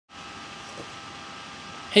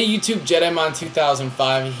Hey YouTube, Jedimon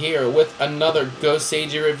 2005 here with another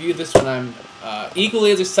Goseiger review. This one I'm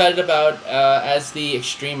equally as excited about as the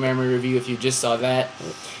Extreme Memory review, if you just saw that.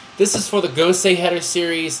 This is for the Gosei Headder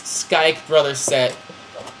Series Skick Brothers set.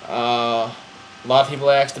 A lot of people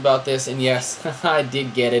asked about this, and yes, I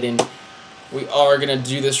did get it, and we are going to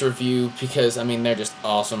do this review because, I mean, they're just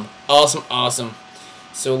awesome. Awesome.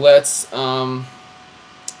 So let's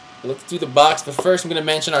do the box, but first I'm going to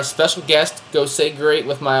mention our special guest, Gosei Great,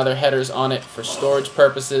 with my other headers on it for storage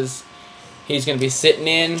purposes. He's going to be sitting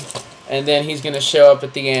in, and then he's going to show up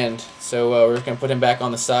at the end. So we're going to put him back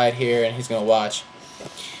on the side here, and he's going to watch.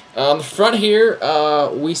 On the front here,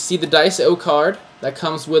 we see the Dice O card that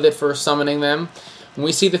comes with it for summoning them. And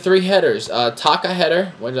we see the three headers, Taka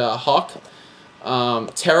Headder, with a hawk,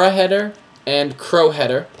 Ptera Headder, and Crow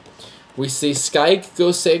Headder. We see Skick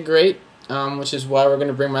Gosei Great, which is why we're going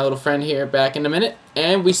to bring my little friend here back in a minute.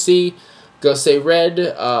 And we see Gosei Red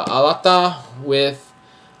Alata with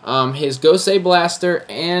his GoseiBlaster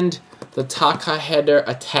and the Taka Headder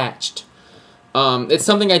attached. It's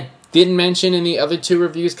something I didn't mention in the other two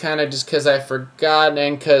reviews, kind of just because I forgot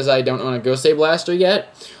and because I don't own a GoseiBlaster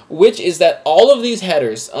yet, which is that all of these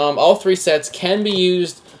headers, all three sets, can be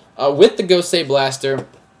used with the GoseiBlaster.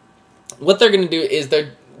 What they're going to do is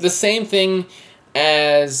they're the same thing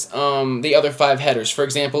as the other five headers. For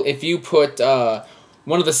example, if you put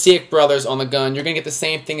one of the Skick Brothers on the gun, you're going to get the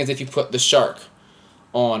same thing as if you put the Shark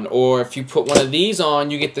on. Or if you put one of these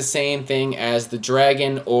on, you get the same thing as the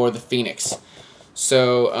Dragon or the Phoenix.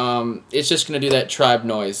 So it's just going to do that tribe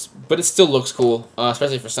noise. But it still looks cool,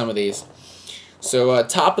 especially for some of these. So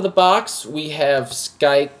top of the box, we have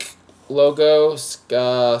Skick logo,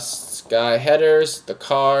 Sky headers, the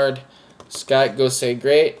card, Skick Gosei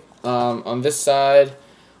Great. On this side,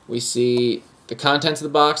 we see the contents of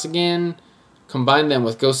the box again. Combine them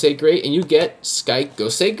with Gosei Great, and you get Skick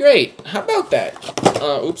Gosei Great. How about that?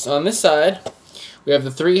 Oops. On this side, we have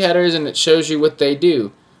the three headers, and it shows you what they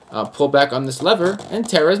do. Pull back on this lever, and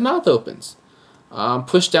Ptera's mouth opens.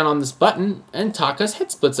 Push down on this button, and Taka's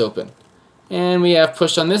head splits open. And we have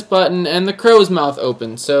push on this button, and the crow's mouth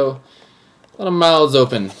opens. So, a lot of mouths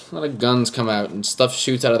open. A lot of guns come out, and stuff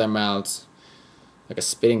shoots out of their mouths. Like a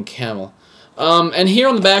spitting camel. And here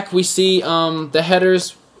on the back we see the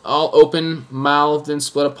headers all open, mouthed, and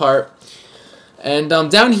split apart. And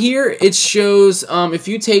down here it shows if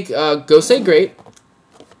you take Gosei Great,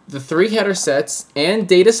 the three header sets, and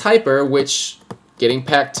Data's Hyper, which getting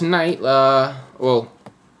packed tonight, well,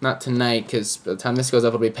 not tonight because by the time this goes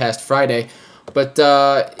up it'll be past Friday, but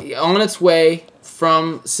on its way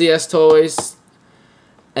from CS Toys,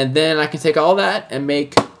 and then I can take all that and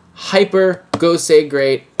make Hyper Gosei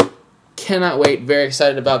Great. Cannot wait. Very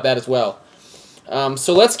excited about that as well.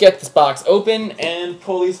 So let's get this box open and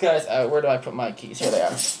pull these guys out. Where do I put my keys? Here they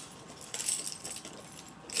are.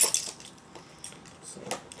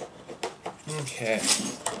 Okay.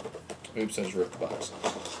 Oops, I just ripped the box.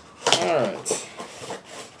 Alright.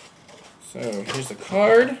 So here's the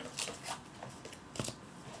card.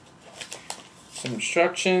 Some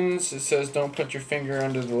instructions. It says don't put your finger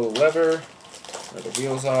under the little lever where the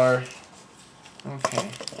wheels are. Okay.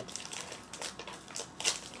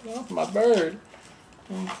 Get off my bird.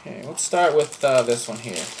 Okay, let's start with this one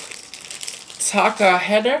here. Taka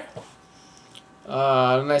Headder.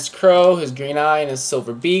 A nice crow, his green eye, and his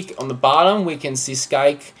silver beak. On the bottom, we can see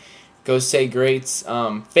Skick Gosei Great's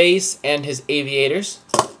face and his aviators,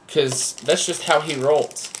 because that's just how he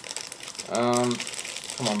rolls. Come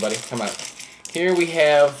on, buddy, come out. Here we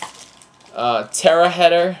have Ptera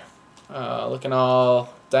Headder. Looking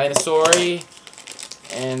all dinosaur-y.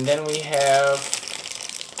 And then we have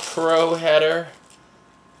Crow Headder.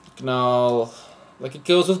 Looking all like it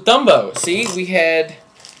goes with Dumbo. See,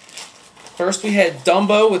 first we had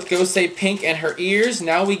Dumbo with Gosei Pink and her ears.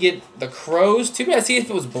 Now we get the crows. Too bad. See, if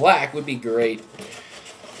it was black, would be great.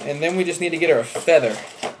 And then we just need to get her a feather.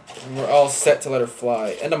 And we're all set to let her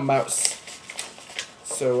fly. And a mouse.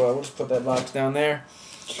 So we'll just put that box down there.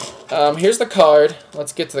 Here's the card.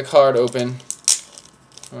 Let's get to the card open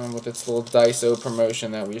with its little Dice-O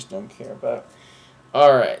promotion that we just don't care about.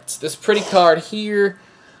 Alright, this pretty card here.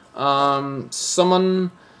 Let's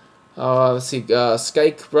see,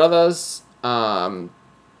 Skick Brothers,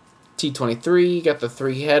 T23, got the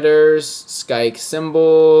three headers, Skick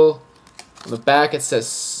symbol. On the back it says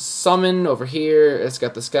Summon. Over here it's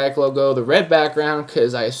got the Skick logo, the red background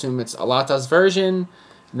because I assume it's Alata's version.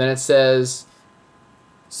 And then it says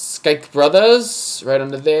Skick Brothers right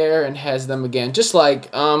under there, and has them again, just like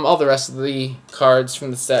all the rest of the cards from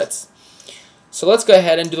the sets. So let's go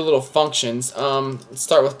ahead and do the little functions. Let's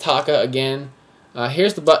start with Taka again.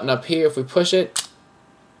 Here's the button up here. If we push it,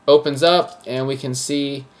 opens up, and we can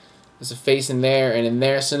see there's a face in there and in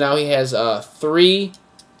there. So now he has three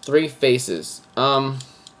faces.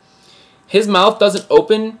 His mouth doesn't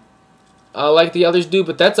open like the others do,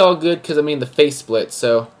 but that's all good because I mean the face split.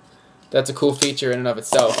 So that's a cool feature in and of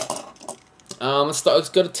itself. Let's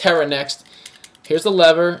go to Ptera next. Here's the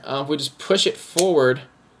lever. If we just push it forward,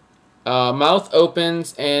 mouth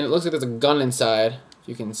opens, and it looks like there's a gun inside. If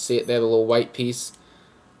you can see it there, the little white piece,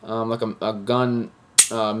 like a gun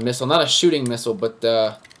missile, not a shooting missile, but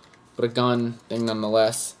a gun thing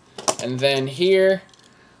nonetheless. And then here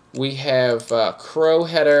we have Crow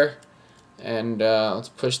Header, and let's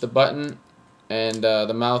push the button, and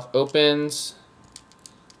the mouth opens,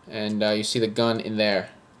 and you see the gun in there.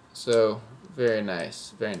 So very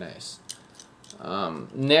nice, very nice.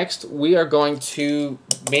 Next, we are going to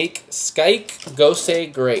make Skick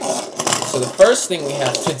Gosei Great. So the first thing we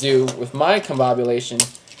have to do with my combobulation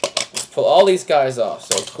is pull all these guys off.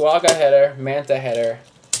 So Taka Headder, Manta Headder,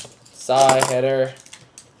 Sai Headder,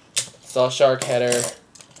 Saw Shark Headder,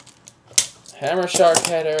 Hammer Shark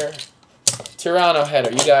Headder, Tyranno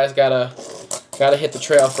Headder. You guys gotta hit the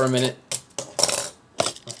trail for a minute.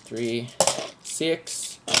 3,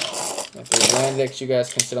 6. 3 Landix. You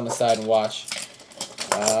guys can sit on the side and watch.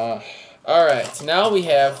 Alright, so now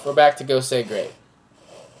we're back to Gosei Great.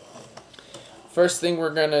 First thing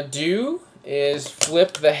we're gonna do is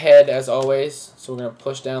flip the head as always. So we're gonna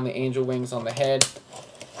push down the angel wings on the head.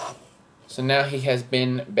 So now he has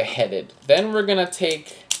been beheaded. Then we're gonna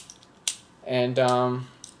take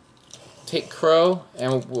Crow,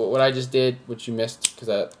 and what I just did, which you missed because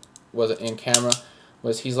that wasn't in camera,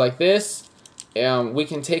 was he's like this. We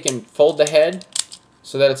can take and fold the head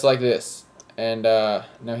so that it's like this. And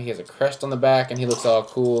now he has a crest on the back, and he looks all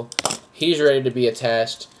cool. He's ready to be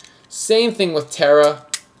attached. Same thing with Ptera.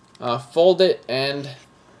 Fold it, and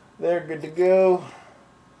they're good to go.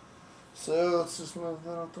 So let's just move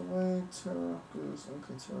that out the way. Ptera goes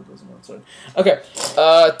on one side. Okay,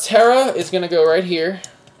 Ptera is gonna go right here.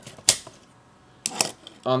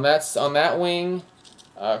 On that wing.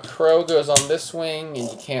 Crow goes on this wing, and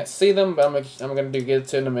you can't see them, but I'm gonna get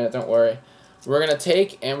to it in a minute. Don't worry. We're gonna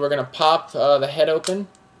take and we're gonna pop the head open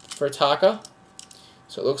for Taka,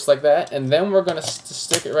 so it looks like that, and then we're gonna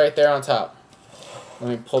stick it right there on top.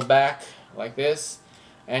 Let me pull back like this,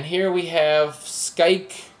 and here we have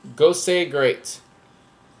Skick Gosei Great.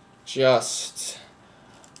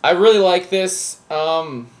 I really like this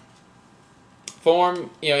form.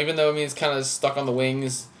 You know, even though I mean it's kind of stuck on the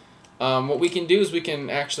wings. What we can do is we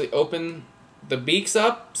can actually open the beaks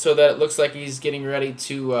up so that it looks like he's getting ready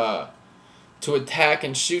to attack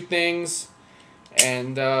and shoot things,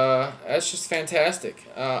 and that's just fantastic.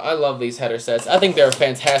 I love these header sets. I think they're a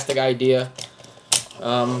fantastic idea.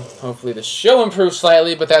 Hopefully the show improves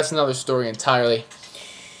slightly, but that's another story entirely.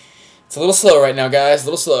 It's a little slow right now, guys. A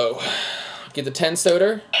little slow. Get the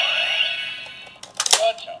Tensouder.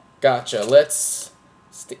 Gotcha. Let's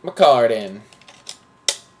stick my card in.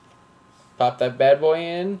 Pop that bad boy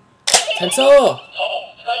in. Tensou!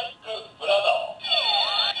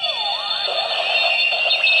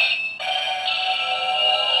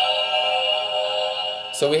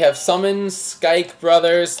 So we have summons Skick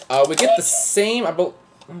Brothers. We get the same.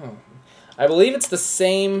 I believe it's the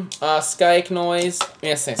same Skick noise.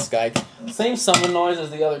 Yeah, same Skick. Same summon noise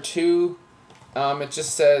as the other two. It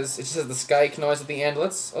just says the Skick noise at the end.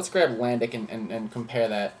 Let's grab Landic and compare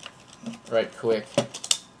that right quick.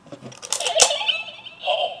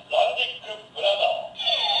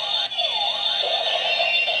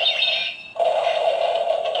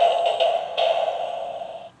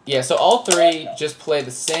 Yeah, so all three just play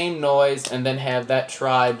the same noise and then have that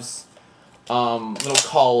tribe's little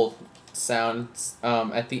call sound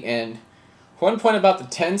at the end. One point about the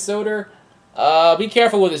Tensouder, be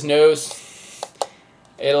careful with his nose.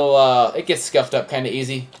 It gets scuffed up kind of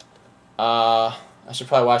easy. I should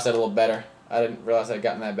probably watch that a little better. I didn't realize I had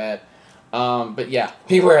gotten that bad. But yeah,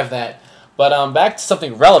 beware of that. But back to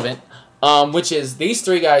something relevant, which is these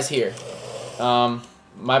three guys here.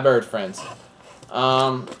 My bird friends.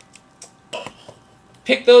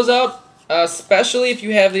 Pick those up, especially if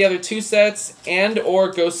you have the other two sets and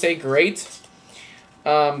or Gosei Great.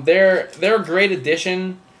 They're a great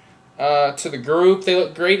addition to the group. They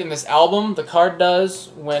look great in this album. The card does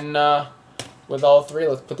when with all three.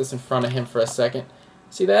 Let's put this in front of him for a second.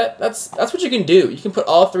 See that? That's what you can do. You can put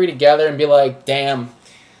all three together and be like, damn,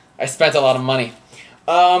 I spent a lot of money.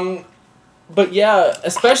 But yeah,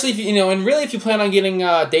 especially if you know, and really if you plan on getting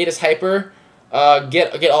Data's Hyper.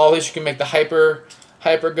 Get all this. You can make the Hyper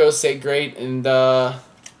Gosei Great, and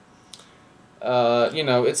You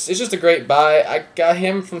know, it's just a great buy. I got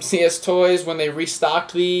him from CS Toys when they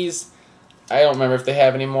restocked these. I don't remember if they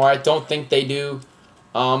have anymore. I don't think they do.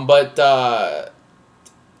 But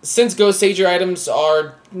since Goseiger items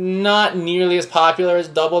are not nearly as popular as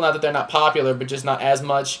Double, not that they're not popular, but just not as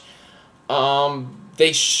much,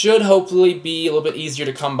 they should hopefully be a little bit easier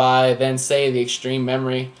to come by than, say, the Extreme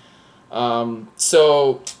Memory.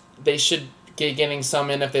 So they should get getting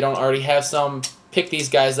some in if they don't already have some. Pick these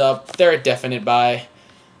guys up. They're a definite buy.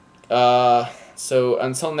 So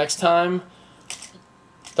until next time,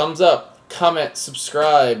 thumbs up, comment,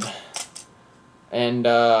 subscribe, and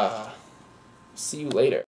see you later.